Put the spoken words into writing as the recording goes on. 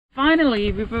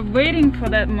Finally, we were waiting for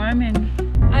that moment.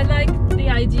 I like the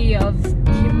idea of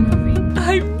keep moving.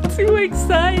 I'm too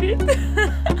excited.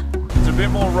 It's a bit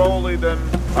more rolly than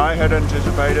I had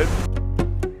anticipated.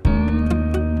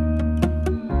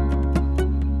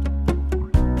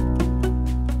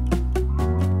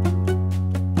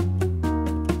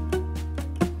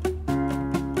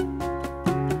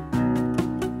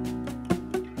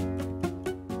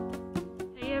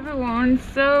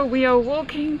 So we are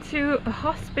walking to a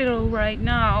hospital right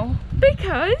now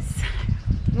because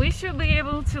we should be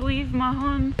able to leave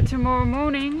Mahon tomorrow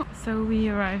morning. So we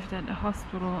arrived at the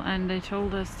hospital and they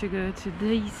told us to go to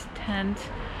this tent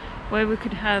where we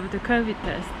could have the COVID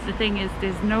test. The thing is,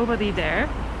 there's nobody there.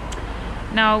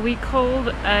 Now we called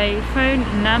a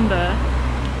phone number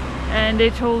and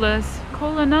they told us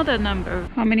call another number.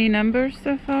 How many numbers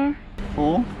so far?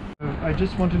 4. I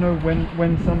just want to know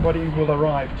when somebody will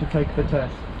arrive to take the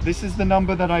test. This is the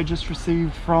number that I just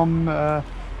received from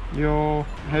your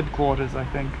headquarters, I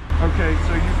think. Okay,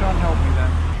 so you can't help me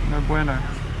then. No bueno.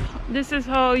 This is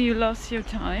how you lost your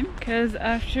time, because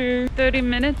after 30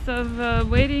 minutes of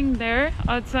waiting there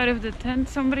outside of the tent,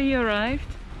 somebody arrived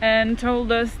and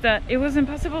told us that it was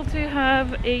impossible to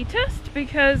have a test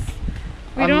because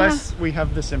unless we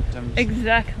have the symptoms.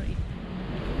 Exactly.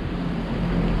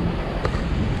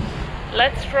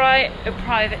 Let's try a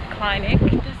private clinic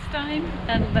this time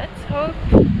and let's hope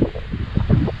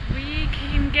we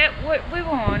can get what we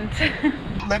want.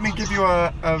 Let me give you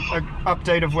a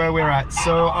update of where we're at.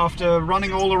 So after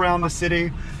running all around the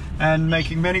city and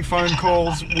making many phone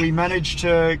calls, we managed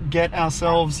to get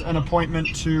ourselves an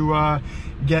appointment to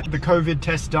get the COVID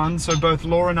test done. So both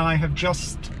Laura and I have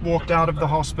just walked out of the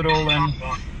hospital and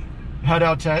had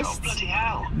our tests. Oh, bloody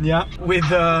hell. Yeah, with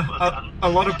a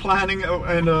lot of planning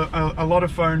and a lot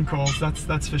of phone calls,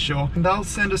 that's for sure. And they'll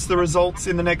send us the results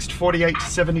in the next 48 to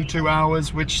 72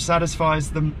 hours, which satisfies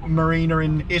the marina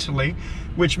in Italy,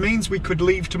 which means we could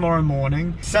leave tomorrow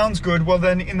morning. Sounds good. Well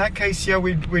then, in that case, yeah,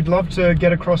 we'd love to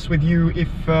get across with you if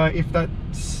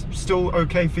that's still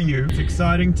okay for you. It's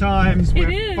exciting times.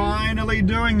 We're finally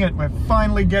doing it. We're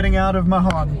finally getting out of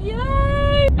Mahon.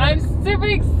 Yay! I'm super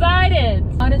excited.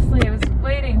 Honestly, I was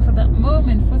waiting for that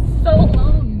moment for so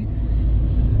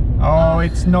long. Oh,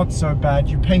 it's not so bad.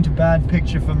 You paint a bad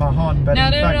picture for Mahon, but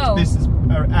in fact, this is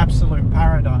an absolute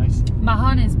paradise.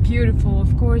 Mahon is beautiful,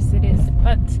 of course it is,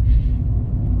 but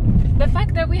the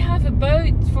fact that we have a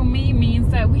boat for me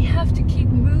means that we have to keep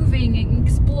moving and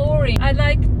exploring. I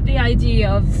like the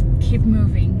idea of keep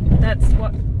moving. That's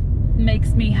what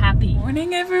makes me happy.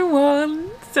 Morning, everyone.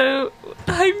 So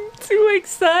I'm too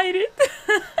excited.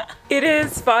 It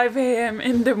is 5 a.m.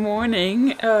 in the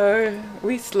morning.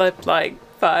 We slept like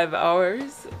 5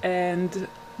 hours, and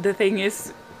the thing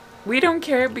is, we don't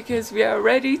care because we are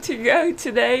ready to go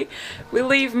today. We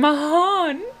leave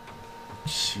Mahon.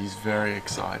 She's very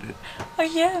excited. I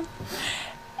am.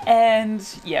 And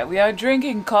yeah, we are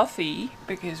drinking coffee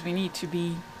because we need to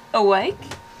be awake.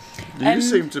 You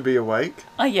seem to be awake.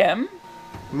 I am.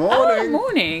 Morning. Oh,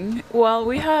 morning. Well,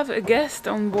 we have a guest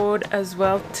on board as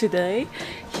well today.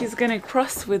 He's gonna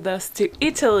cross with us to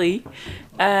Italy,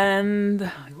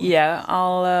 and yeah,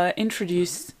 I'll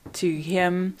introduce to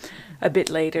him a bit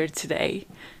later today.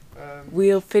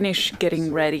 We'll finish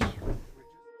getting ready.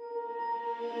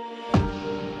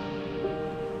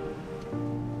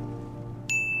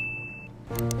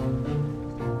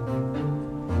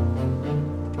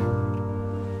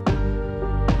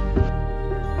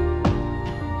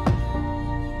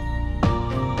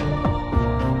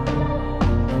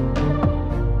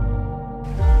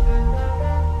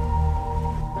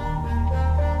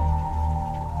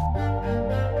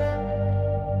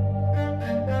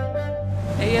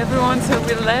 Hey everyone, so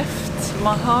we left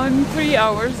Mahon 3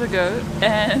 hours ago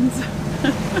and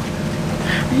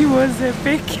he was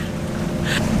epic.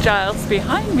 Giles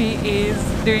behind me is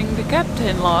doing the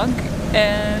captain log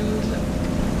and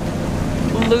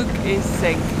Luke is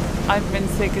sick. I've been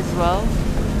sick as well.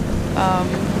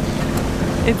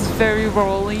 It's very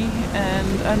rolly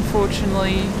and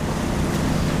unfortunately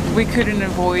we couldn't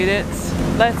avoid it.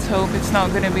 Let's hope it's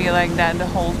not going to be like that the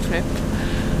whole trip.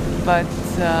 But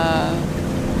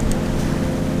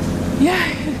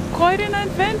yeah, quite an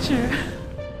adventure.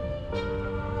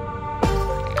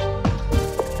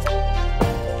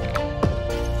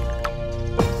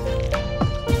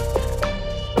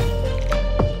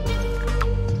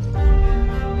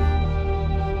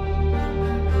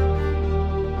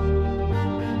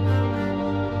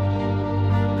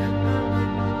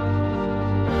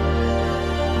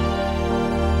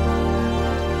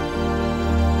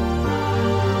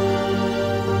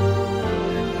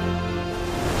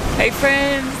 Hey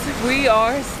friends, We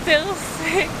are still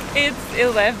sick. It's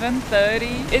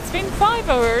 11:30. It's been 5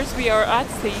 hours. We are at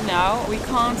sea now. We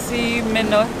can't see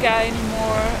Menorca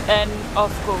anymore, and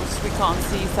of course we can't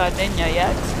see Sardinia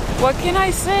yet. What can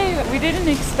I say? We didn't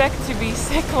expect to be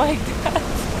sick like that.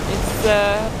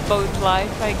 It's boat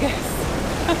life, I guess.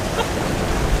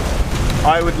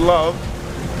 I would love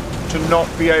to not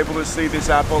be able to see this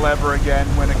apple ever again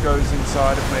when it goes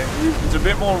inside of me. It's a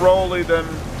bit more rolly than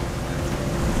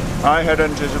I had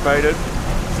anticipated,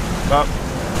 but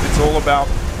it's all about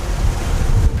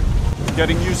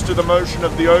getting used to the motion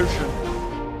of the ocean.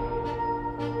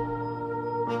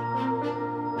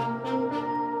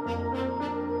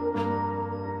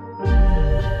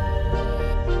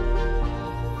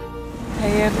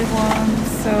 Hey everyone,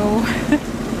 so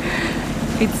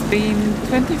it's been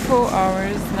 24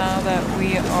 hours now that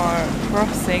we are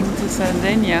crossing to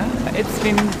Sardinia. It's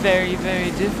been very,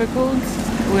 very difficult.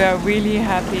 We are really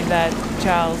happy that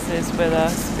Charles is with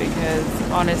us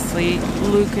because honestly,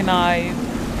 Luke and I,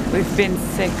 we've been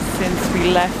sick since we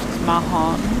left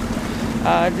Mahon.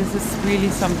 This is really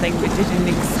something we didn't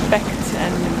expect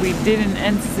and we didn't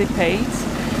anticipate.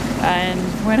 And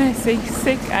when I say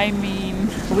sick, I mean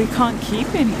we can't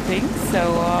keep anything. So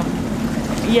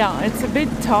yeah, it's a bit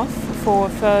tough for a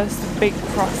first big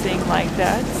crossing like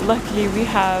that. Luckily we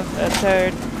have a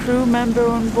third crew member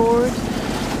on board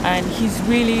and he's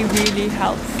really, really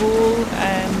helpful,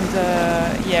 and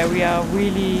yeah, we are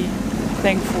really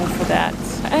thankful for that.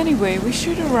 Anyway, we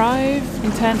should arrive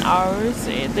in 10 hours.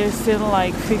 There's still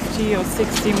like 50 or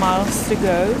 60 miles to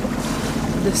go.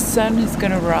 The sun is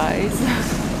gonna rise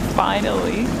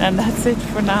finally, and that's it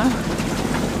for now.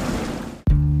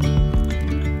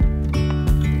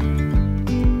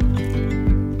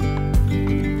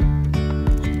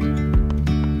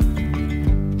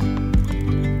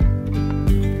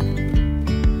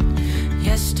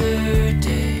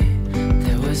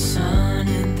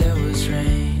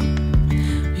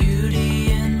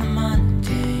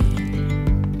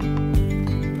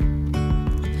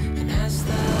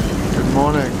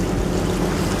 Morning.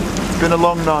 It's been a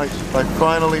long night. I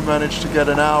finally managed to get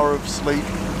an hour of sleep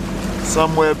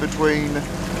somewhere between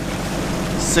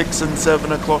 6 and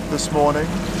 7 o'clock this morning,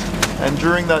 and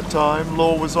during that time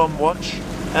Laure was on watch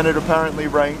and it apparently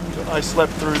rained. I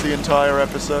slept through the entire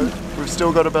episode. We've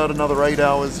still got about another 8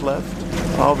 hours left.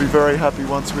 I'll be very happy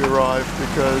once we arrive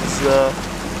because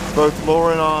both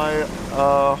Laure and I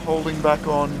are holding back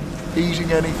on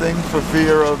eating anything for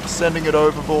fear of sending it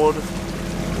overboard.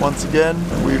 Once again,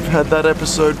 we've had that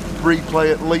episode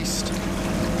replay at least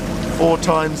 4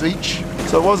 times each,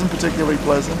 so it wasn't particularly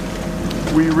pleasant.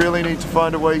 We really need to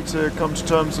find a way to come to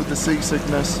terms with the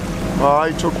seasickness.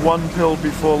 I took 1 pill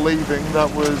before leaving.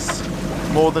 That was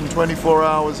more than 24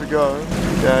 hours ago.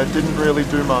 Yeah, it didn't really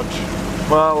do much.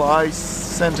 Well, I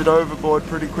sent it overboard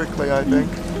pretty quickly, I think.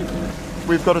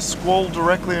 We've got a squall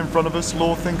directly in front of us.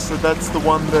 Laure thinks that that's the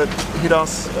one that hit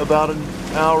us about an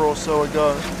hour or so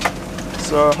ago.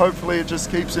 So hopefully it just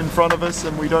keeps in front of us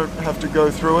and we don't have to go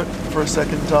through it for a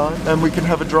second time, and we can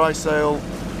have a dry sail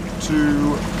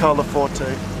to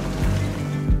Forte.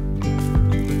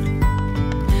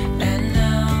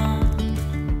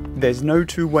 There's no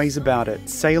two ways about it.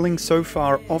 Sailing so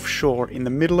far offshore in the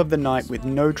middle of the night with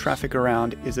no traffic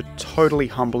around is a totally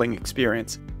humbling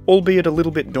experience, albeit a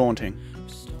little bit daunting.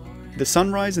 The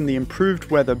sunrise and the improved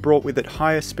weather brought with it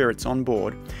higher spirits on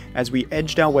board as we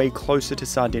edged our way closer to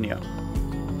Sardinia.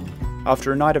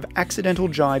 After a night of accidental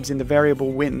jibes in the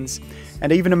variable winds,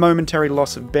 and even a momentary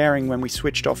loss of bearing when we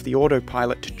switched off the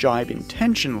autopilot to jibe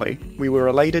intentionally, we were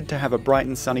elated to have a bright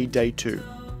and sunny day 2.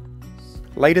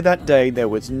 Later that day, there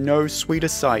was no sweeter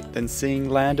sight than seeing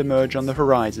land emerge on the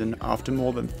horizon after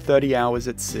more than 30 hours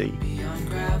at sea. Beyond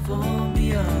gravel,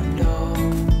 beyond all.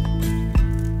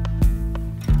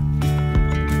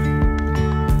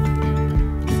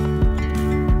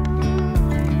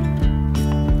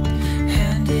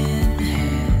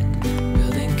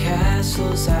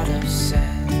 Out of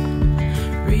sand,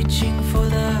 reaching for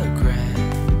the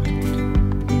grand.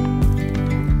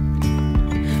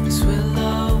 As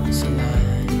willows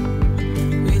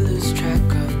align, we lose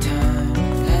track of time.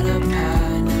 Head up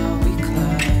high, now we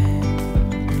climb.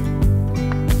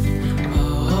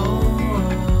 Oh,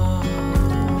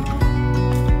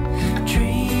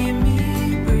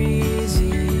 dreamy,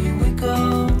 breezy, we go.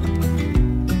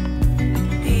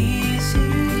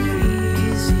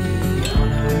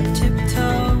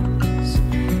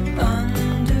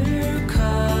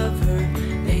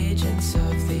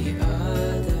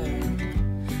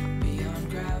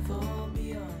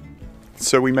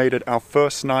 So we made it our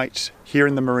first night here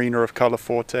in the marina of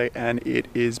Calaforte, and it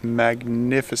is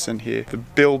magnificent here. The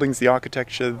buildings, the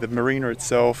architecture, the marina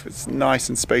itself, it's nice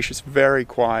and spacious, very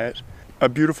quiet. A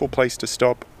beautiful place to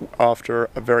stop after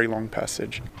a very long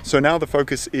passage. So now the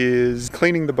focus is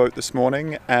cleaning the boat this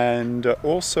morning and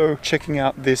also checking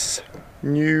out this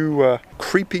new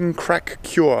creeping crack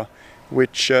cure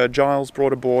which Giles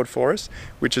brought aboard for us,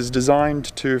 which is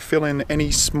designed to fill in any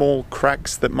small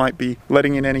cracks that might be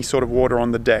letting in any sort of water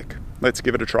on the deck. Let's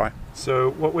give it a try.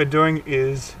 So what we're doing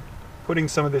is putting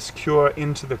some of this cure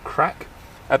into the crack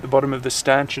at the bottom of the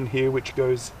stanchion here, which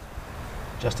goes...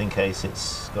 just in case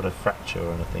it's got a fracture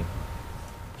or anything.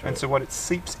 And so what, it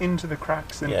seeps into the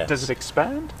cracks and Yes. does it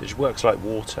expand? It works like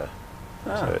water.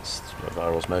 Ah. So it's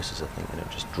via osmosis, I think, and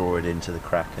it'll just draw it into the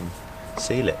crack and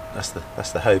seal it. That's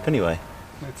the hope anyway.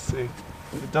 Let's see.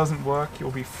 If it doesn't work,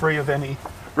 you'll be free of any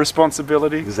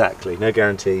responsibility. Exactly, no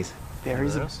guarantees. There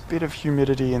is a bit of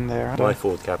humidity in there. My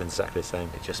forward cabin's exactly the same.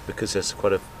 It's just because there's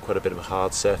quite a bit of a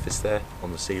hard surface there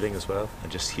on the ceiling as well,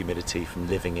 and just humidity from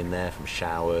living in there, from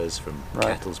showers, from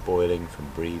kettles boiling, from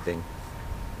breathing.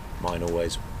 Mine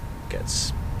always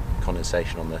gets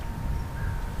condensation on the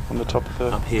top of the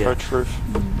up here. Coach roof.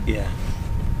 Yeah.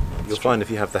 You'll find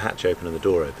if you have the hatch open and the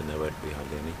door open, there won't be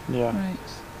hardly any. Yeah. Right.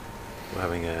 We're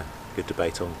having a good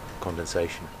debate on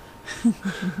condensation.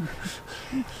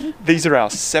 These are our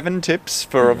 7 tips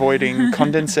for avoiding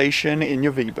condensation in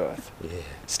your V-berth. Yeah.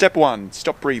 Step 1,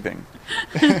 stop breathing.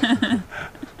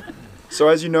 So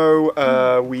as you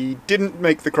know, we didn't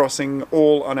make the crossing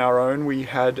all on our own. We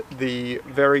had the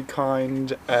very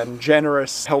kind and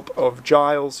generous help of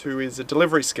Giles, who is a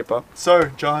delivery skipper. So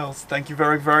Giles, thank you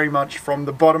very, very much from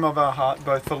the bottom of our heart,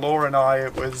 both for Laure and I.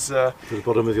 It was... to the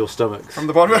bottom of your stomach. From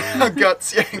the bottom of our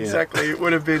guts, yeah, exactly. Yeah. It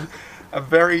would have been a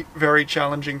very, very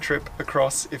challenging trip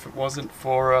across if it wasn't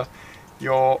for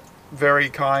your very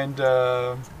kind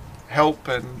help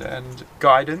and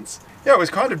guidance. Yeah, it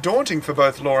was kind of daunting for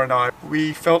both Laure and I.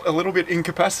 We felt a little bit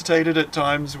incapacitated at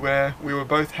times where we were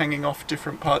both hanging off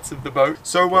different parts of the boat.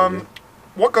 So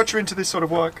what got you into this sort of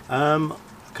work? A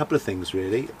couple of things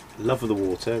really. Love of the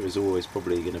water is always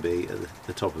probably going to be at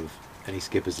the top of any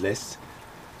skipper's list,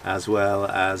 as well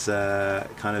as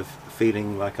kind of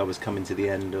feeling like I was coming to the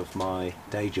end of my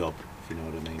day job, if you know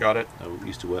what I mean. Got it. I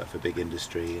used to work for big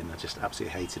industry and I just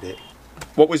absolutely hated it.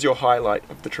 What was your highlight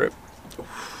of the trip?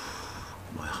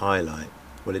 My highlight?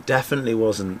 Well, it definitely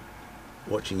wasn't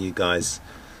watching you guys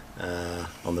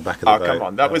on the back of the boat. Oh, come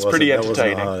on, that was pretty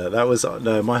entertaining. That was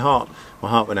no, my heart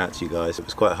went out to you guys. It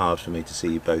was quite hard for me to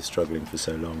see you both struggling for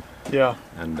so long. Yeah.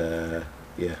 And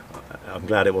yeah, I'm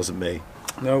glad it wasn't me.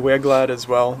 No, we're glad as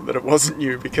well that it wasn't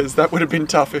you, because that would have been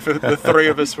tough if the 3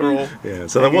 of us were all. Yeah.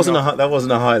 So that wasn't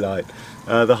a highlight.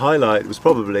 The highlight was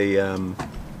probably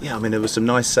yeah. I mean, there was some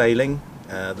nice sailing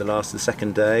the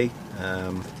second day.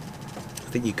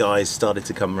 I think you guys started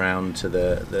to come round to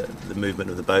the movement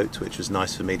of the boat, which was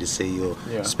nice for me to see your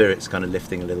spirits kind of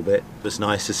lifting a little bit. It was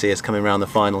nice to see us coming around the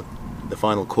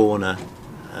final corner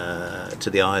to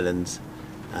the islands,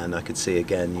 and I could see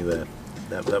again you were.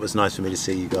 That was nice for me to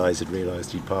see you guys had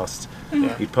realised you'd passed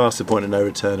the point of no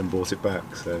return and brought it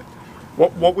back. So,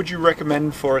 what would you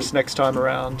recommend for us next time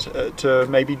around to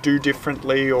maybe do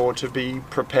differently or to be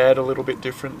prepared a little bit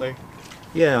differently?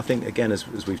 Yeah, I think again, as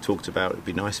we've talked about, it'd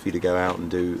be nice for you to go out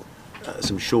and do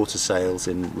some shorter sails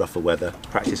in rougher weather,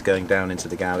 practice going down into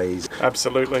the galleys.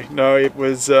 Absolutely. No, it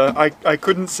was, I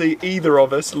couldn't see either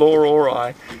of us, Laure or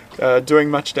I, doing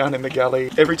much down in the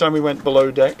galley. Every time we went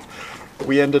below deck,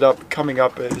 we ended up coming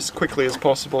up as quickly as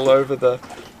possible over the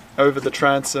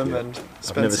transom and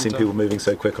I've never seen people moving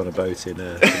so quick on a boat in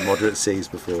moderate seas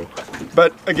before.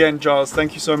 But again, Giles,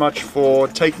 thank you so much for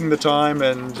taking the time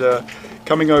and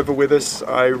coming over with us.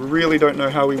 I really don't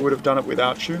know how we would have done it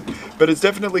without you, but it's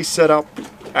definitely set up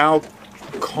our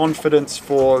confidence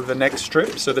for the next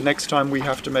trip, so the next time we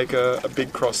have to make a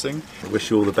big crossing. I wish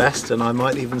you all the best, and I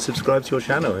might even subscribe to your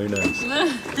channel, who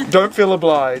knows. Don't feel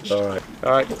obliged.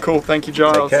 Alright, cool, thank you,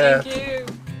 Giles. Take care. Thank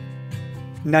you.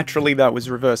 Naturally, that was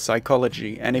reverse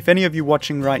psychology, and if any of you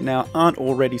watching right now aren't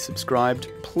already subscribed,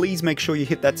 please make sure you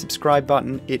hit that subscribe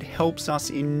button. It helps us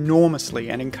enormously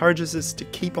and encourages us to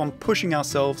keep on pushing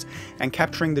ourselves and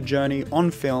capturing the journey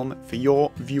on film for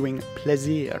your viewing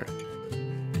plaisir.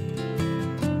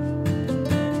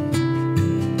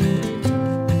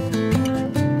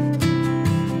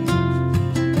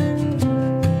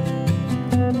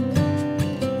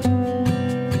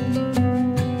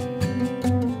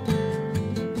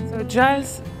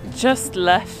 Giles just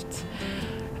left,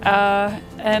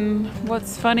 and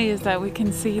what's funny is that we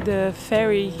can see the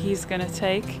ferry he's gonna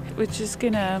take. We're just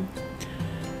gonna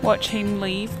watch him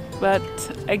leave.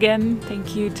 But again,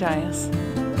 thank you, Giles.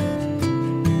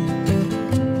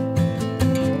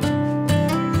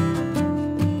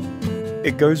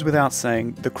 It goes without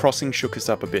saying, the crossing shook us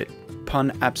up a bit.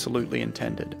 Pun absolutely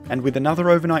intended. And with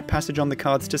another overnight passage on the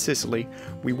cards to Sicily,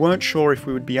 we weren't sure if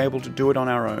we would be able to do it on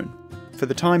our own. For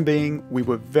the time being, we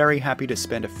were very happy to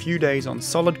spend a few days on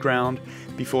solid ground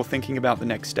before thinking about the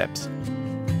next steps.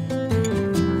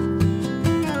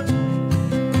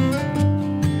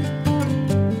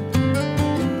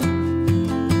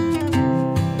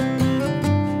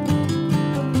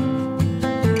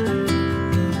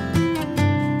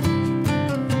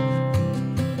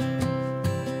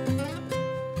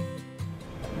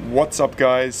 What's up,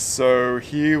 guys? So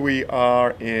here we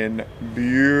are in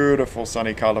beautiful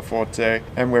sunny Calaforte,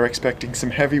 and we're expecting some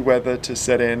heavy weather to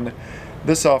set in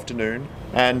this afternoon.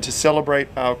 And to celebrate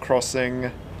our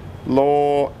crossing,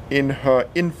 Laure, in her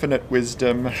infinite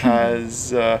wisdom,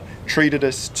 has treated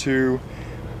us to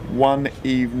one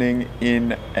evening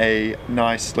in a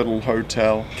nice little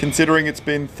hotel. Considering it's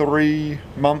been 3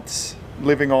 months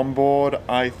living on board,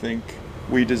 I think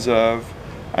we deserve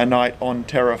a night on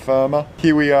terra firma.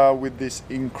 Here we are with this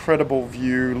incredible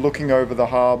view looking over the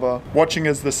harbour, watching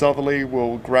as the southerly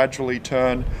will gradually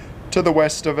turn to the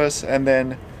west of us and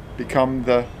then become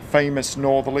the famous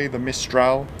northerly, the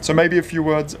Mistral. So maybe a few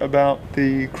words about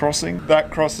the crossing.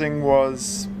 That crossing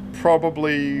was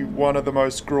probably one of the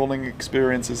most grueling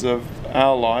experiences of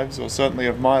our lives, or certainly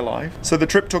of my life. So the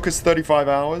trip took us 35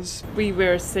 hours. We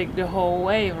were sick the whole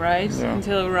way, right? Yeah.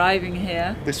 Until arriving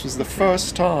here. This was the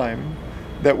first time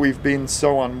that we've been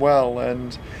so unwell,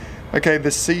 and okay, the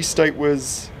sea state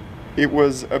was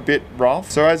a bit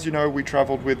rough. So as you know, we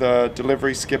traveled with a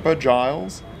delivery skipper,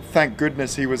 Giles. Thank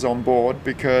goodness he was on board,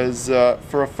 because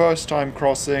for a first time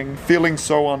crossing, feeling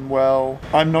so unwell,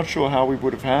 I'm not sure how we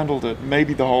would have handled it.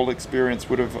 Maybe the whole experience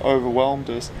would have overwhelmed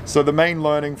us. So the main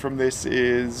learning from this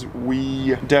is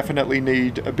we definitely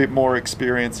need a bit more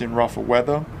experience in rougher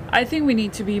weather. I think we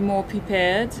need to be more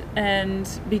prepared and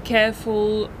be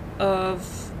careful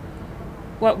of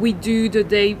what we do the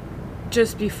day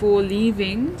just before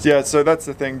leaving. Yeah, so that's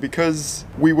the thing, because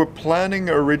we were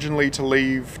planning originally to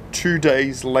leave 2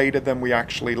 days later than we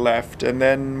actually left, and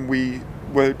then we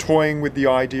were toying with the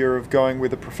idea of going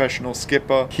with a professional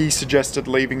skipper. He suggested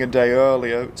leaving a day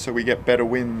earlier so we get better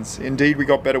winds. Indeed, we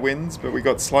got better winds, but we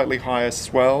got slightly higher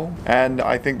swell, and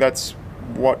I think that's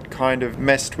what kind of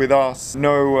messed with us.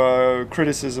 No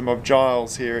criticism of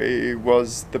Giles here. It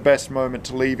was the best moment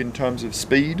to leave in terms of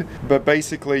speed, but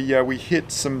basically, yeah, we hit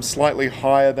some slightly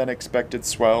higher than expected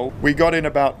swell. We got in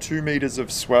about 2 meters of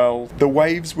swell. The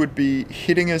waves would be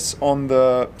hitting us on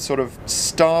the sort of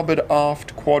starboard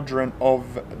aft quadrant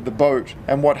of the boat,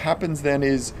 and what happens then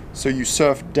is, so you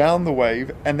surf down the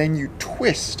wave and then you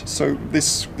twist, so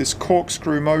this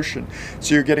corkscrew motion,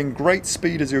 so you're getting great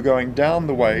speed as you're going down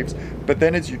the waves, but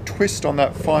then as you twist on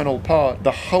that final part,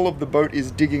 the hull of the boat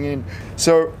is digging in.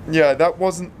 So yeah, that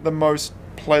wasn't the most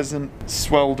pleasant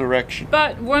swell direction.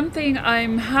 But one thing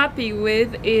I'm happy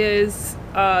with is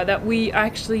that we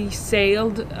actually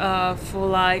sailed for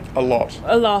like a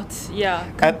lot, yeah.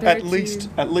 At least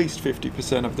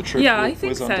 50% of the trip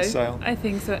was under sail. I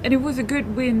think so, and it was a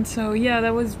good wind, so yeah,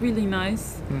 that was really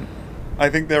nice. I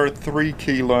think there are 3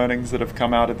 key learnings that have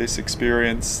come out of this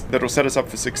experience that will set us up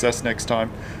for success next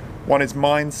time. One is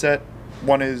mindset,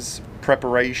 one is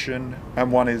preparation,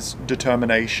 and one is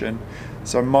determination.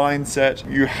 So mindset,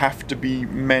 you have to be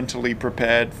mentally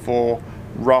prepared for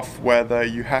rough weather.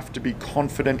 You have to be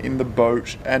confident in the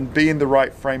boat and be in the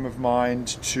right frame of mind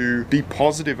to be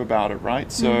positive about it,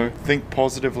 right? So think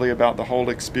positively about the whole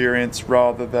experience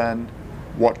rather than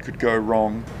what could go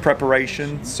wrong.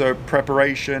 Preparation. So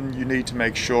preparation, you need to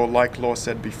make sure, like Laure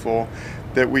said before,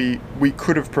 that we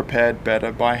could have prepared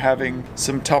better by having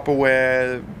some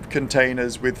Tupperware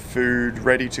containers with food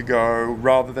ready to go,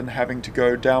 rather than having to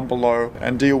go down below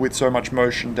and deal with so much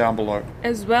motion down below.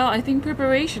 As well, I think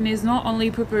preparation is not only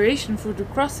preparation for the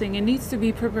crossing, it needs to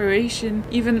be preparation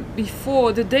even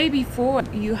before, the day before.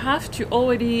 You have to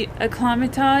already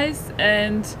acclimatize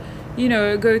and, you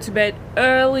know, go to bed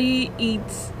early, eat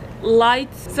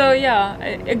light. So yeah,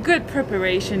 a good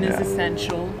preparation is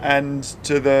essential. And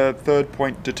to the third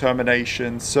point,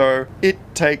 determination. So it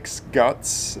takes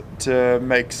guts to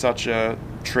make such a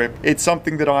trip. It's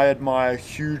something that I admire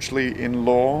hugely in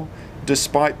Laure.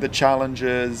 Despite the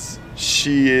challenges,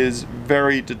 she is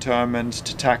very determined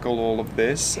to tackle all of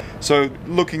this. So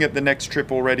looking at the next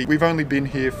trip already, we've only been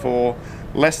here for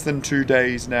less than 2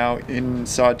 days now in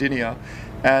Sardinia,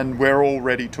 and we're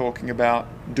already talking about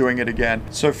doing it again.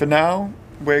 So for now,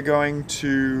 we're going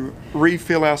to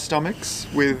refill our stomachs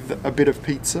with a bit of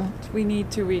pizza. We need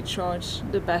to recharge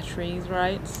the batteries,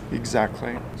 right?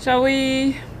 Exactly. Shall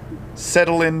we?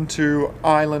 Settle into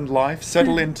island life,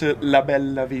 settle into la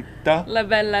bella vita. La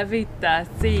bella vita,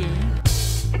 sì.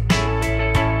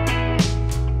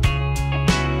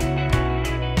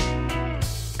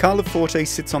 Carloforte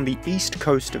sits on the east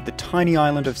coast of the tiny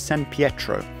island of San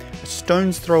Pietro, a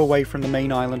stone's throw away from the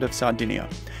main island of Sardinia.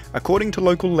 According to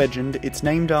local legend, it's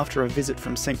named after a visit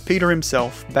from St. Peter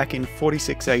himself back in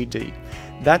 46 AD.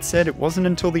 That said, it wasn't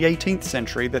until the 18th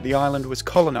century that the island was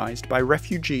colonised by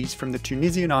refugees from the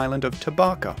Tunisian island of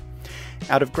Tabarka.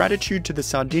 Out of gratitude to the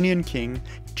Sardinian king,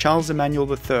 Charles Emmanuel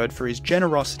III, for his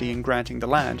generosity in granting the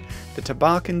land, the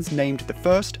Tabarcans named the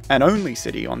first and only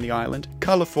city on the island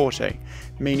Carloforte,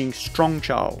 meaning Strong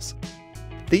Charles.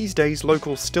 These days,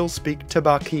 locals still speak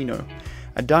Tabarchino,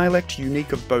 a dialect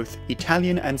unique of both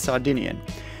Italian and Sardinian.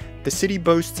 The city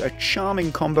boasts a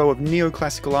charming combo of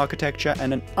neoclassical architecture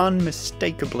and an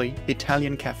unmistakably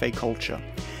Italian cafe culture.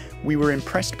 We were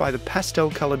impressed by the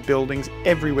pastel-coloured buildings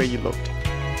everywhere you looked.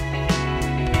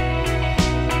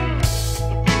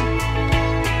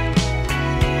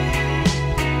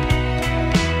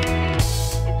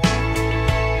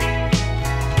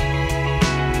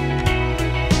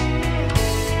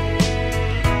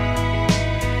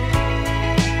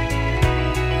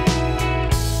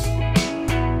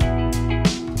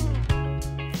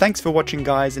 Thanks for watching,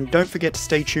 guys, and don't forget to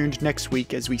stay tuned next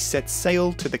week as we set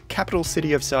sail to the capital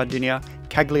city of Sardinia,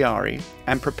 Cagliari,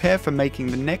 and prepare for making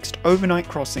the next overnight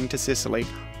crossing to Sicily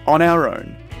on our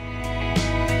own.